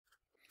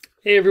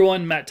Hey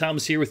everyone, Matt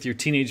Thomas here with your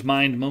Teenage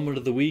Mind Moment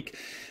of the Week.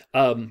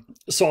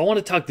 So I want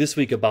to talk this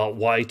week about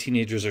why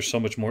teenagers are so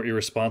much more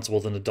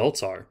irresponsible than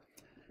adults are.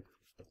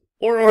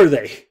 Or are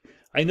they?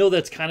 I know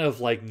that's kind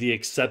of like the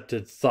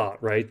accepted thought,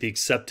 right? The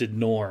accepted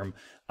norm.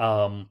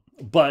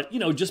 But,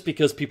 just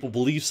because people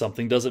believe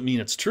something doesn't mean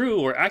it's true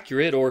or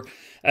accurate, or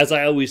as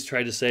I always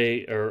try to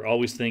say, or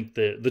always think,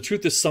 that the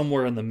truth is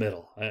somewhere in the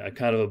middle. I'm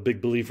kind of a big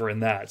believer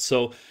in that.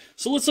 So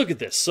let's look at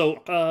this.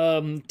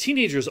 So,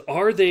 teenagers,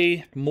 are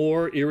they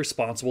more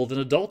irresponsible than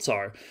adults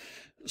are?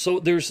 So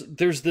there's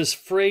this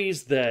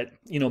phrase that,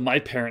 my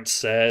parents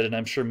said, and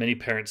I'm sure many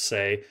parents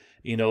say,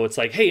 it's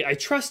like, hey, I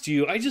trust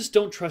you, I just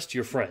don't trust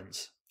your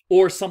friends,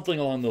 or something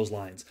along those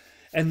lines.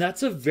 And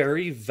that's a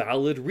very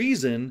valid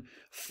reason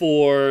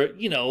for,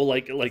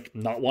 like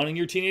not wanting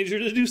your teenager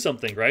to do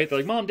something, right? They're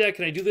like, Mom, Dad,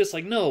 can I do this?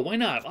 Like, no, why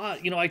not?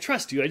 I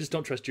trust you, I just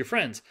don't trust your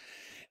friends.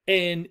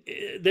 And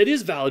that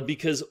is valid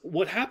because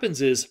what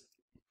happens is,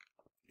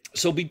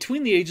 so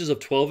between the ages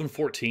of 12 and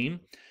 14,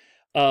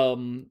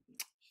 um,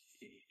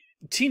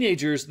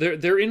 teenagers,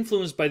 they're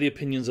influenced by the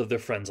opinions of their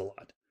friends a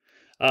lot.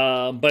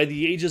 By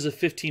the ages of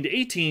 15 to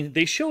 18,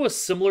 they show a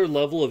similar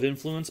level of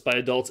influence by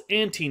adults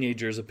and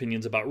teenagers'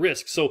 opinions about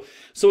risk. So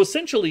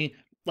essentially,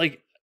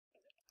 like,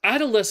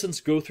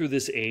 adolescents go through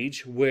this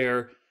age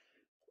where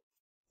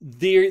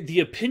the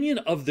opinion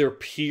of their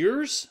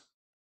peers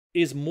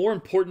is more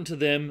important to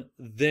them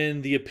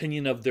than the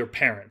opinion of their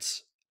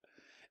parents.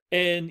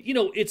 And,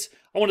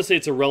 I want to say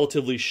it's a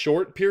relatively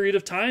short period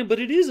of time, but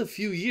it is a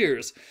few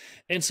years.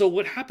 And so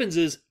what happens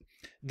is,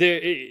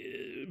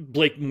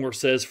 Blake Moore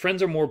says,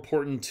 friends are more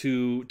important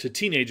to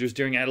teenagers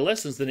during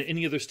adolescence than at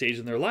any other stage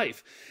in their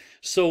life.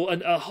 So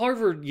a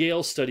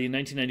Harvard-Yale study in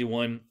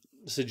 1991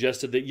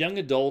 suggested that young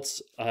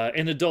adults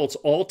and adults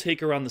all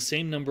take around the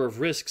same number of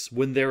risks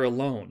when they're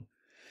alone,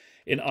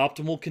 in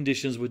optimal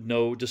conditions with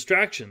no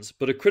distractions.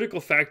 But a critical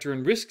factor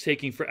in risk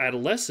taking for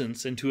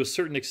adolescents, and to a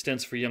certain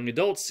extent for young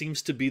adults,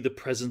 seems to be the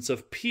presence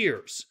of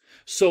peers.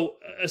 So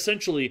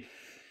essentially,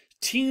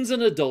 teens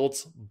and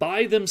adults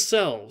by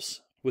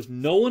themselves, with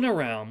no one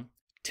around,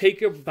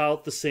 take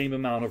about the same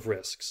amount of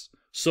risks.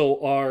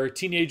 So are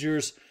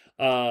teenagers,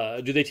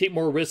 do they take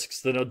more risks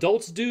than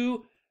adults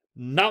do?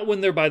 Not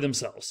when they're by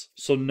themselves.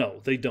 So no,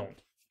 they don't,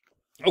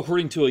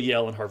 according to a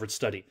Yale and Harvard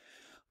study.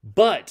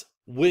 But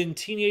when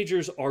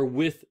teenagers are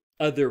with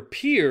other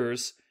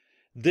peers,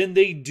 then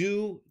they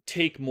do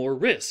take more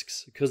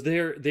risks because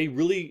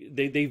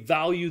they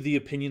value the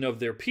opinion of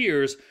their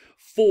peers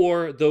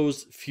for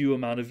those few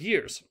amount of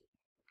years.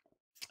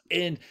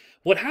 And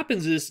what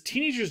happens is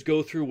teenagers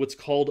go through what's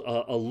called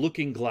a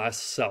looking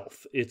glass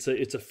self. It's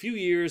a few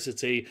years.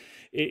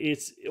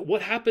 It's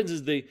what happens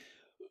is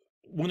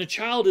when a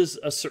child is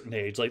a certain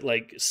age,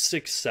 like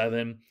 6,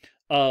 7,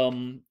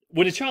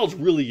 when a child's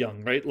really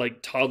young, right?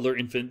 Like toddler,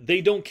 infant,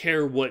 they don't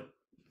care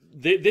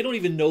they don't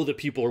even know that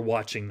people are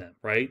watching them,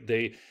 right?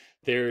 They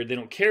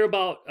don't care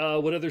about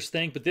what others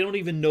think, but they don't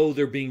even know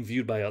they're being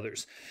viewed by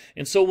others.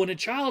 And so when a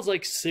child's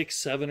like 6,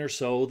 7 or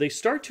so, they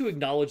start to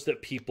acknowledge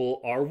that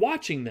people are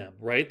watching them,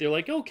 right? They're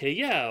like, okay,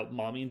 yeah,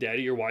 mommy and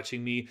daddy are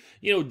watching me,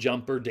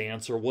 jump or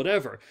dance or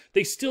whatever.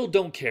 They still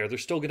don't care. They're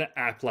still going to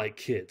act like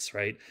kids,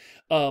 right?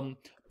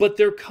 But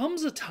there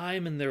comes a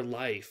time in their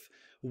life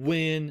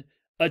when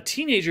a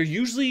teenager,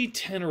 usually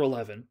 10 or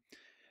 11,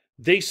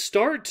 they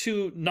start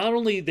to, not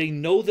only they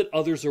know that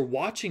others are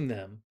watching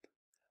them,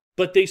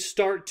 but they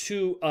start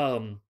to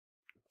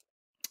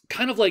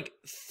kind of like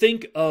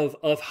think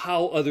of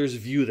how others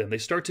view them. They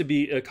start to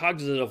be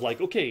cognizant of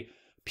like, okay,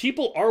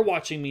 people are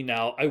watching me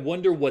now. I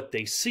wonder what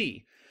they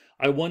see.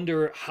 I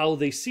wonder how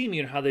they see me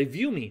and how they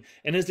view me.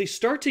 And as they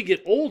start to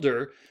get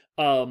older,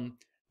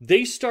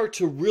 they start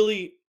to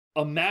really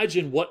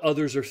imagine what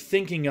others are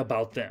thinking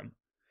about them,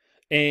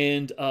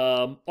 and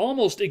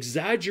almost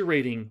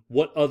exaggerating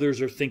what others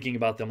are thinking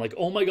about them. Like,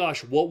 oh my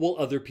gosh, what will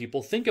other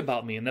people think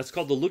about me? And that's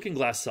called the looking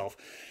glass self.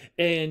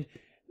 And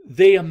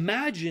they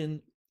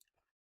imagine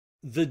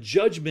the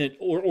judgment,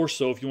 or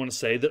so, if you want to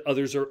say, that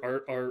others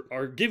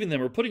are giving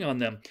them or putting on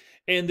them.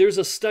 And there's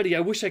a study,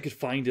 I wish I could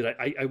find it.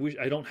 I wish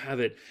I don't have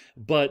it,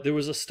 but there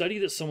was a study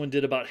that someone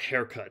did about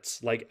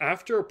haircuts. Like,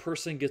 after a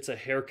person gets a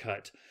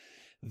haircut,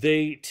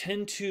 they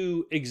tend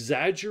to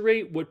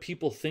exaggerate what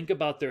people think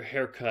about their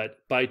haircut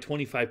by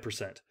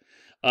 25%.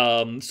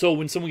 So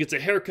when someone gets a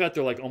haircut,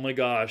 they're like, oh my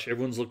gosh,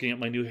 everyone's looking at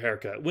my new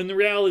haircut. When the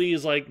reality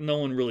is, like, no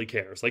one really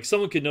cares. Like,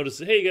 someone could notice,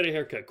 hey, you got a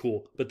haircut,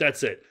 cool, but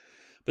that's it.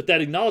 But that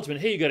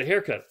acknowledgement, hey, you got a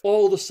haircut,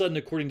 all of a sudden,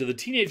 according to the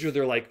teenager,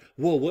 they're like,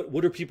 whoa,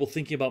 what are people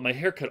thinking about my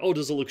haircut? Oh,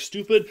 does it look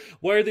stupid?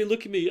 Why are they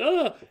looking at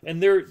me?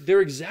 And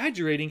they're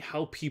exaggerating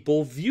how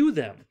people view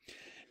them.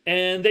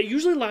 And that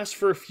usually lasts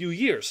for a few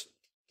years.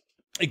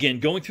 Again,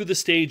 going through the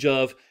stage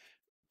of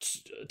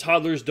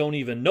toddlers don't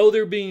even know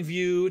they're being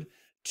viewed,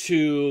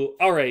 to,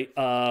 all right,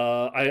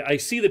 I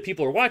see that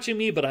people are watching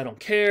me, but I don't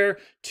care,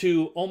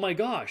 to, oh my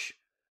gosh,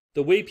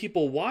 the way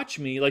people watch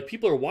me, like,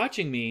 people are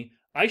watching me,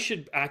 I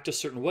should act a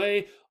certain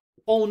way.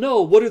 oh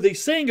no, what are they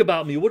saying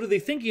about me? What are they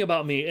thinking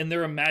about me? And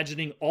they're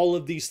imagining all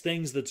of these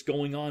things that's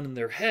going on in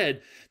their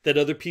head that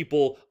other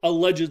people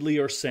allegedly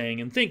are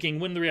saying and thinking,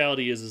 when the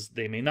reality is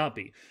they may not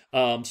be.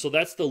 So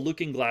that's the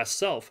looking glass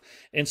self.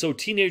 And so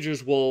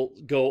teenagers will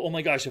go, oh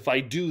my gosh, if I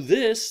do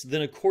this,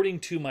 then according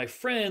to my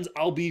friends,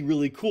 I'll be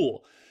really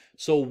cool.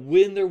 So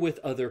when they're with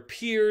other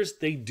peers,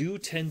 they do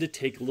tend to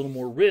take a little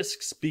more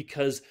risks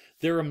because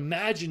they're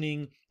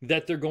imagining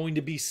that they're going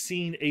to be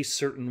seen a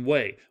certain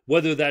way.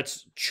 Whether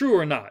that's true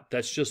or not,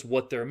 that's just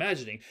what they're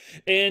imagining.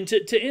 And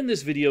to end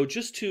this video,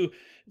 just to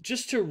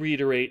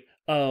reiterate,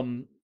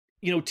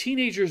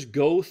 teenagers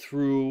go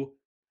through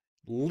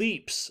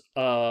leaps,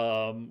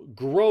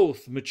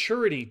 growth,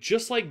 maturity,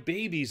 just like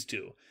babies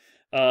do.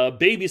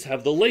 Babies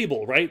have the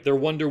label, right? They're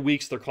Wonder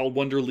Weeks, they're called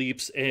Wonder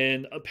Leaps,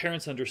 and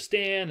parents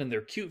understand, and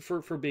they're cute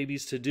for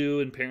babies to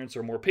do, and parents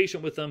are more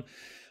patient with them.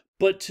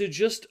 But to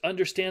just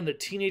understand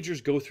that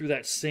teenagers go through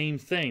that same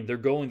thing.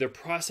 They're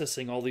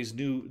processing all these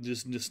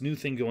this new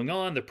thing going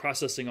on. They're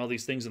processing all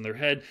these things in their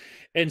head.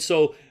 And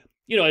so,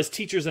 as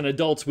teachers and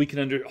adults, we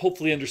can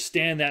hopefully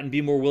understand that and be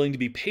more willing to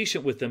be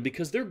patient with them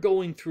because they're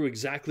going through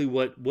exactly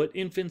what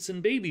infants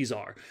and babies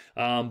are.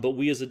 But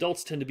we as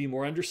adults tend to be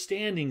more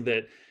understanding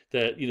that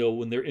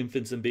when they're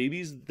infants and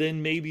babies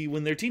than maybe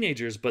when they're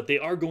teenagers, but they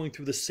are going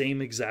through the same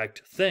exact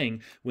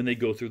thing when they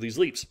go through these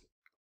leaps.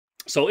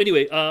 So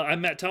anyway,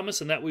 I'm Matt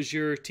Thomas, and that was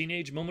your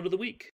Teenage Moment of the Week.